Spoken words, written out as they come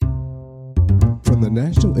From the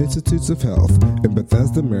National Institutes of Health in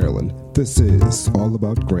Bethesda, Maryland, this is All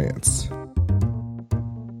About Grants.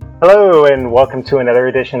 Hello, and welcome to another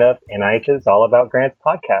edition of NIH's All About Grants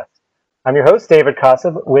podcast. I'm your host, David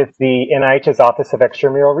Kosub, with the NIH's Office of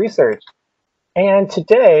Extramural Research. And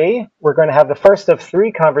today, we're going to have the first of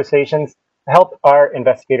three conversations to help our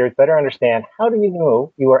investigators better understand how do you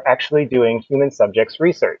know you are actually doing human subjects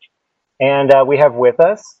research. And we have with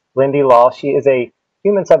us Lindy Law. She is a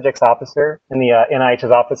Human Subjects Officer in the NIH's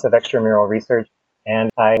Office of Extramural Research, and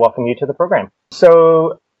I welcome you to the program.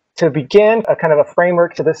 So to begin a kind of a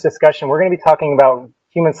framework to this discussion, we're going to be talking about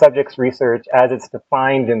human subjects research as it's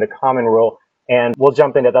defined in the Common Rule, and we'll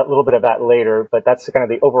jump into that little bit of that later, but that's kind of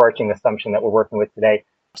the overarching assumption that we're working with today.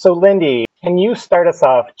 So Lindy, can you start us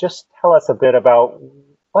off? Just tell us a bit about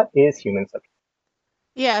what is human subjects?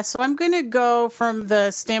 Yeah, so I'm going to go from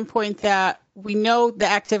the standpoint that we know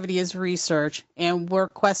the activity is research, and we're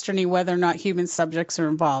questioning whether or not human subjects are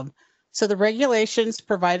involved. So the regulations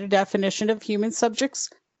provide a definition of human subjects,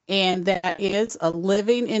 and that is a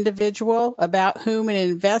living individual about whom an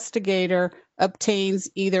investigator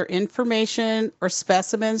obtains either information or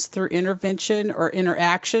specimens through intervention or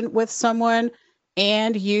interaction with someone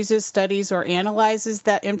and uses, studies, or analyzes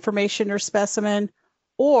that information or specimen,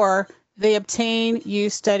 or they obtain,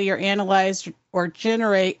 use, study, or analyze, or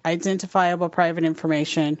generate identifiable private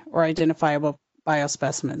information or identifiable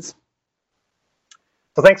biospecimens.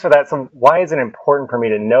 So thanks for that. So why is it important for me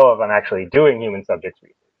to know if I'm actually doing human subjects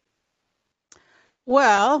research?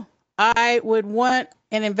 Well, I would want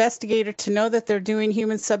an investigator to know that they're doing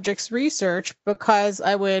human subjects research because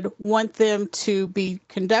I would want them to be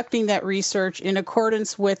conducting that research in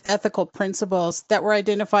accordance with ethical principles that were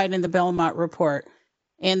identified in the Belmont Report.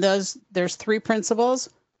 And there's three principles.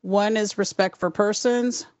 One is respect for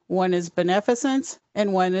persons, one is beneficence,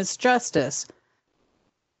 and one is justice.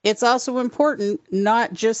 It's also important,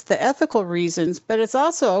 not just the ethical reasons, but it's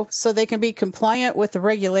also so they can be compliant with the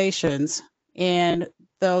regulations. And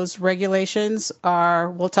those regulations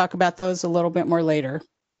we'll talk about those a little bit more later.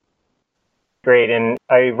 Great, and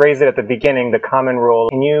I raised it at the beginning, the Common Rule.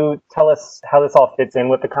 Can you tell us how this all fits in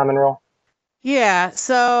with the Common Rule? Yeah,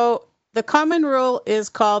 so the Common Rule is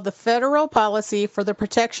called the Federal Policy for the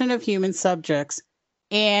Protection of Human Subjects,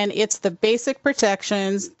 and it's the basic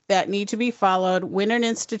protections that need to be followed when an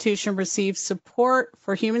institution receives support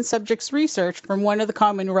for human subjects research from one of the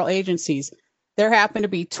Common Rule agencies. There happen to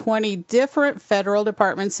be 20 different federal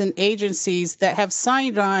departments and agencies that have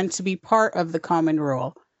signed on to be part of the Common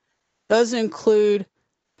Rule. Those include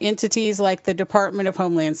entities like the Department of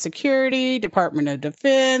Homeland Security, Department of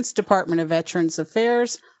Defense, Department of Veterans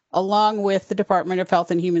Affairs, along with the Department of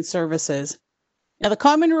Health and Human Services. Now, the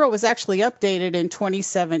Common Rule was actually updated in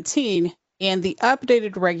 2017, and the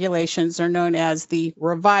updated regulations are known as the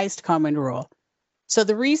Revised Common Rule. So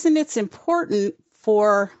the reason it's important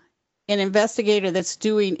for an investigator that's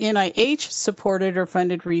doing NIH-supported or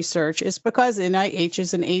funded research is because NIH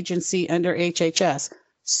is an agency under HHS.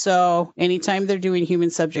 So anytime they're doing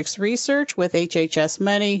human subjects research with HHS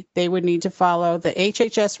money, they would need to follow the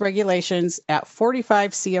HHS regulations at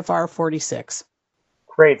 45 CFR 46.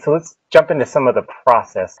 Great. So let's jump into some of the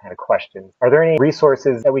process kind of questions. Are there any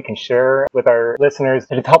resources that we can share with our listeners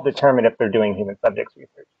to help determine if they're doing human subjects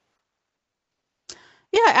research?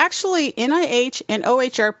 Yeah, actually, NIH and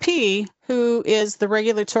OHRP, who is the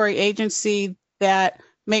regulatory agency that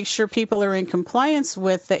makes sure people are in compliance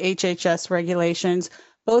with the HHS regulations,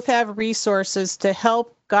 both have resources to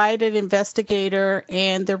help guide an investigator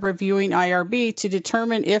and the reviewing IRB to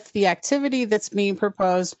determine if the activity that's being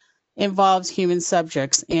proposed involves human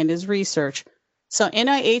subjects and is research. So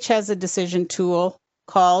NIH has a decision tool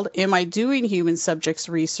called Am I Doing Human Subjects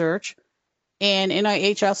Research? And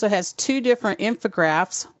NIH also has two different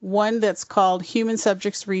infographics, one that's called Human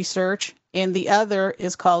Subjects Research, and the other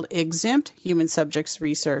is called Exempt Human Subjects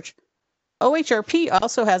Research. OHRP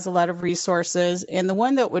also has a lot of resources, and the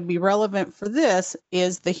one that would be relevant for this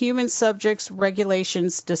is the Human Subjects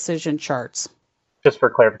Regulations Decision Charts. Just for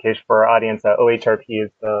clarification for our audience, OHRP is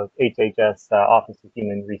the HHS Office of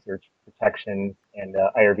Human Research Protection, and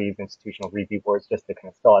IRB's Institutional Review Boards, just to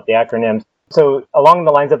kind of spell out the acronyms. So along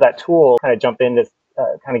the lines of that tool, kind of jump in to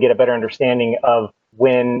kind of get a better understanding of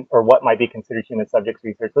when or what might be considered human subjects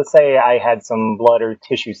research. Let's say I had some blood or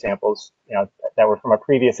tissue samples, that were from a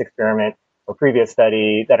previous experiment or previous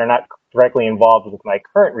study that are not directly involved with my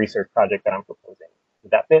current research project that I'm proposing.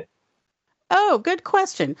 Would that fit? Oh, good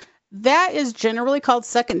question. That is generally called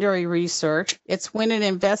secondary research. It's when an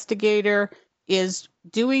investigator is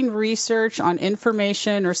doing research on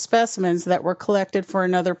information or specimens that were collected for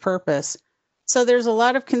another purpose. So there's a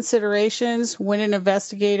lot of considerations when an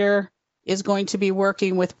investigator is going to be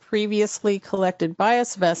working with previously collected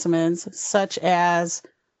biospecimens, such as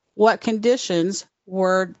what conditions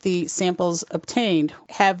were the samples obtained?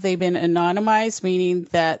 Have they been anonymized, meaning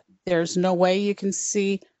that there's no way you can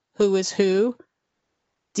see who is who?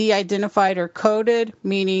 De-identified or coded,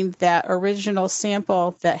 meaning that original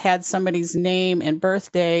sample that had somebody's name and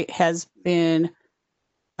birthday has been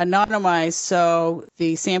anonymized, so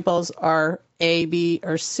the samples are A, B,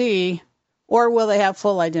 or C, or will they have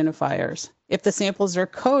full identifiers? If the samples are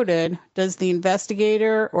coded, does the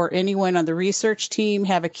investigator or anyone on the research team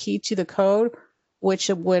have a key to the code, which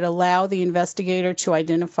would allow the investigator to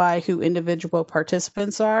identify who individual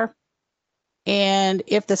participants are? And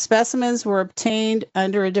if the specimens were obtained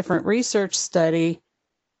under a different research study,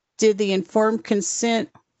 did the informed consent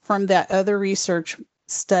from that other research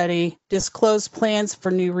study disclose plans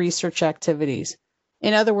for new research activities?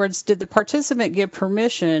 In other words, did the participant give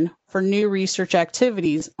permission for new research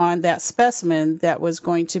activities on that specimen that was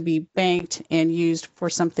going to be banked and used for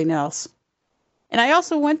something else? And I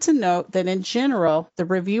also want to note that in general, the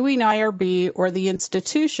reviewing IRB or the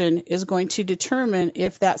institution is going to determine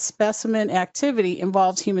if that specimen activity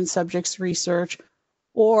involves human subjects research,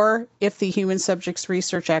 or if the human subjects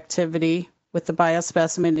research activity with the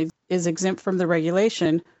biospecimen is exempt from the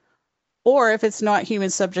regulation, or if it's not human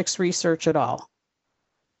subjects research at all.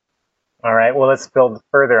 All right, well, let's build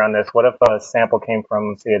further on this. What if a sample came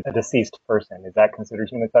from, say, a deceased person? Is that considered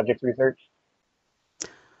human subjects research?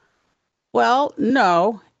 Well,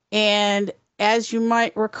 no. And as you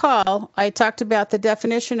might recall, I talked about the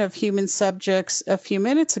definition of human subjects a few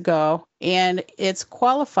minutes ago, and it's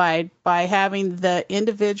qualified by having the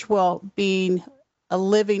individual being a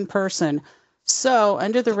living person. So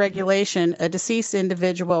under the regulation, a deceased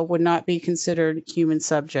individual would not be considered human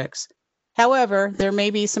subjects. However, there may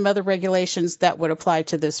be some other regulations that would apply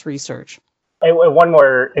to this research. Hey, one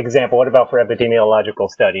more example. What about for epidemiological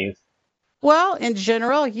studies? Well, in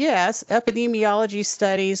general, yes, epidemiology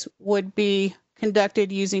studies would be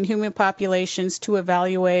conducted using human populations to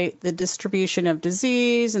evaluate the distribution of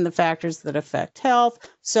disease and the factors that affect health.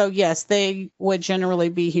 So yes, they would generally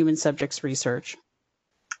be human subjects research.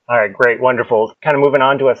 All right, great, wonderful. Kind of moving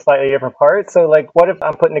on to a slightly different part. So like, what if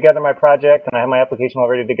I'm putting together my project and I have my application all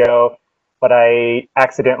ready to go, but I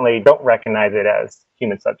accidentally don't recognize it as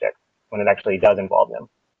human subjects when it actually does involve them?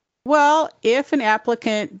 Well, if an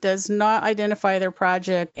applicant does not identify their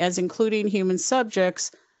project as including human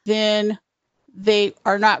subjects, then they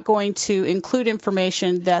are not going to include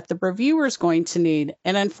information that the reviewer is going to need.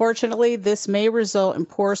 And unfortunately, this may result in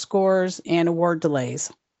poor scores and award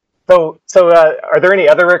delays. So are there any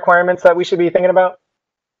other requirements that we should be thinking about?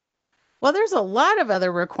 Well, there's a lot of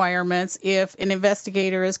other requirements if an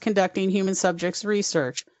investigator is conducting human subjects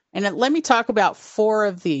research. And let me talk about 4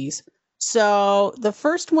 of these. So the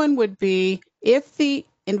first one would be if the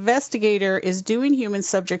investigator is doing human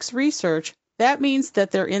subjects research, that means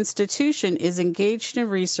that their institution is engaged in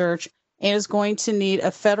research and is going to need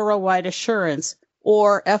a federal-wide assurance,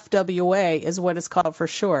 or FWA is what it's called for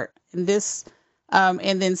short. And this,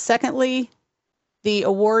 and then secondly, the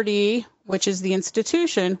awardee, which is the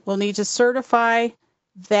institution, will need to certify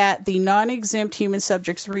that the non-exempt human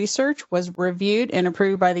subjects research was reviewed and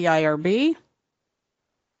approved by the IRB.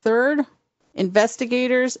 Third,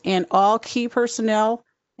 investigators and all key personnel,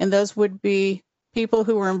 and those would be people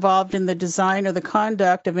who were involved in the design or the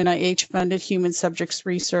conduct of NIH-funded human subjects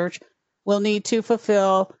research, will need to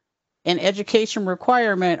fulfill an education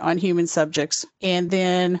requirement on human subjects. And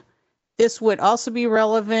then this would also be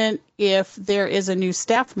relevant if there is a new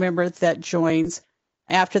staff member that joins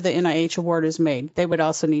after the NIH award is made. They would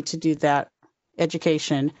also need to do that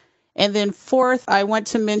education. And then fourth, I want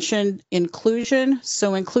to mention inclusion.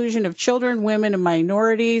 So inclusion of children, women, and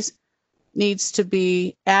minorities needs to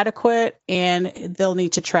be adequate, and they'll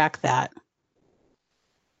need to track that.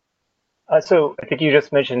 So I think you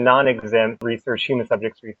just mentioned non-exempt research, human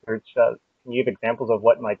subjects research. Can you give examples of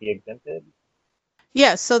what might be exempted?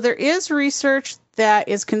 Yes, so there is research that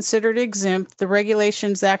is considered exempt. The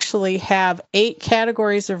regulations actually have 8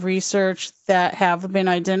 categories of research that have been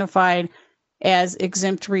identified as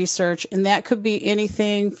exempt research, and that could be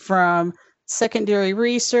anything from secondary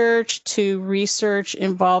research to research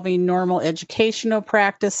involving normal educational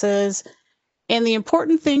practices. And the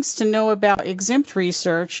important things to know about exempt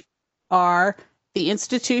research are the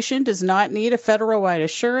institution does not need a federal-wide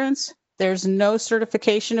assurance. There's no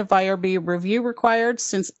certification of IRB review required,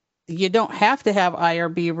 since you don't have to have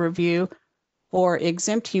IRB review for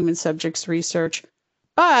exempt human subjects research.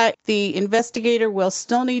 But the investigator will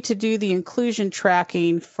still need to do the inclusion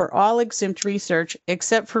tracking for all exempt research,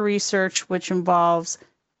 except for research which involves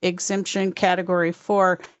exemption category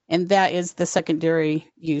 4. and that is the secondary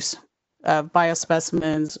use of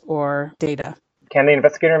biospecimens or data. Can the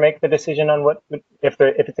investigator make the decision on what if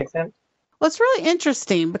it's exempt? Well, it's really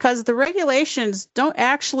interesting because the regulations don't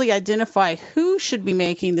actually identify who should be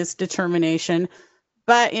making this determination,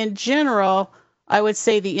 but in general, I would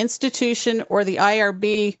say the institution or the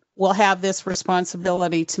IRB will have this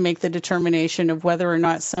responsibility to make the determination of whether or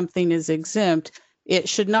not something is exempt. It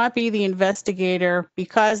should not be the investigator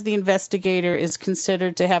because the investigator is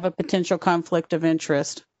considered to have a potential conflict of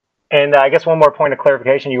interest. And I guess one more point of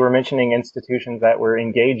clarification, you were mentioning institutions that were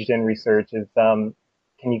engaged in research. Can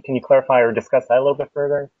you clarify or discuss that a little bit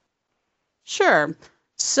further? Sure.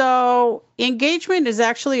 So engagement is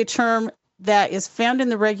actually a term that is found in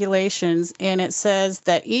the regulations, and it says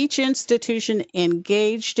that each institution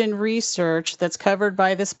engaged in research that's covered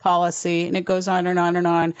by this policy, and it goes on and on and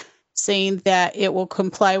on, saying that it will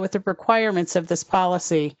comply with the requirements of this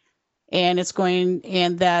policy. And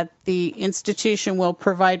that the institution will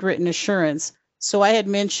provide written assurance. So I had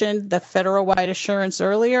mentioned the federal-wide assurance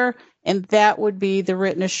earlier, and that would be the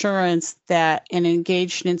written assurance that an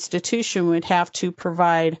engaged institution would have to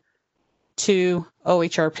provide to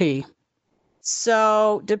OHRP.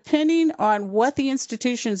 So depending on what the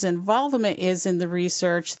institution's involvement is in the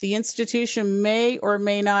research, the institution may or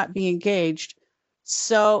may not be engaged.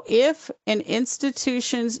 So if an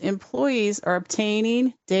institution's employees are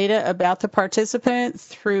obtaining data about the participant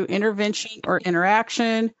through intervention or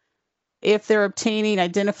interaction, if they're obtaining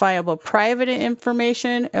identifiable private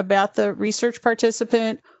information about the research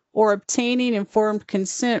participant, or obtaining informed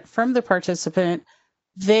consent from the participant,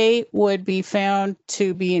 they would be found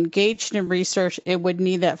to be engaged in research. It would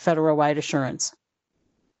need that federal-wide assurance.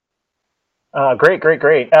 Great.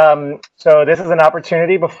 So this is an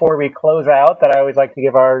opportunity before we close out that I always like to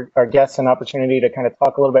give our guests an opportunity to kind of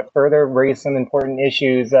talk a little bit further, raise some important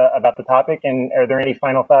issues about the topic. And are there any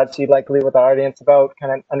final thoughts you'd like to leave with the audience about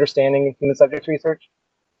kind of understanding human subjects research?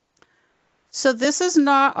 So this is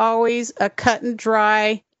not always a cut and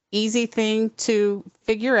dry, easy thing to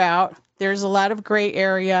figure out. There's a lot of gray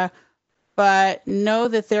area, but know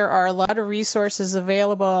that there are a lot of resources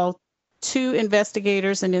available to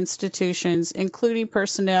investigators and institutions, including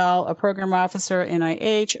personnel, a program officer,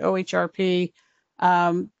 NIH, OHRP,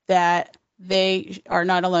 that they are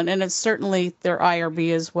not alone. And it's certainly their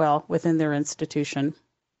IRB as well within their institution.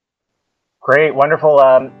 Great, wonderful.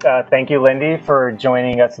 Thank you, Lindy, for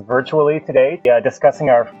joining us virtually today,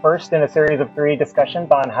 discussing our first in a series of 3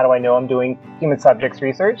 discussions on how do I know I'm doing human subjects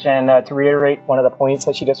research. And to reiterate one of the points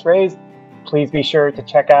that she just raised, please be sure to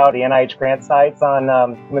check out the NIH grant sites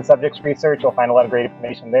on human subjects research. You'll find a lot of great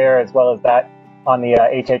information there, as well as that on the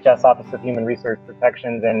HHS Office of Human Research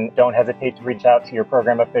Protections. And don't hesitate to reach out to your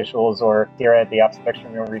program officials or here at the Office of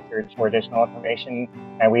Extramural Research for additional information.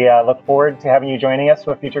 And we look forward to having you joining us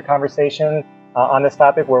for a future conversation on this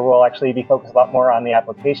topic, where we'll actually be focused a lot more on the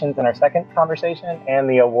applications in our second conversation and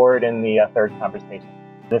the award in the third conversation.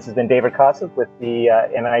 This has been David Kossuth with the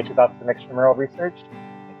NIH's Office of Extramural Research.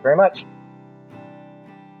 Thank you very much.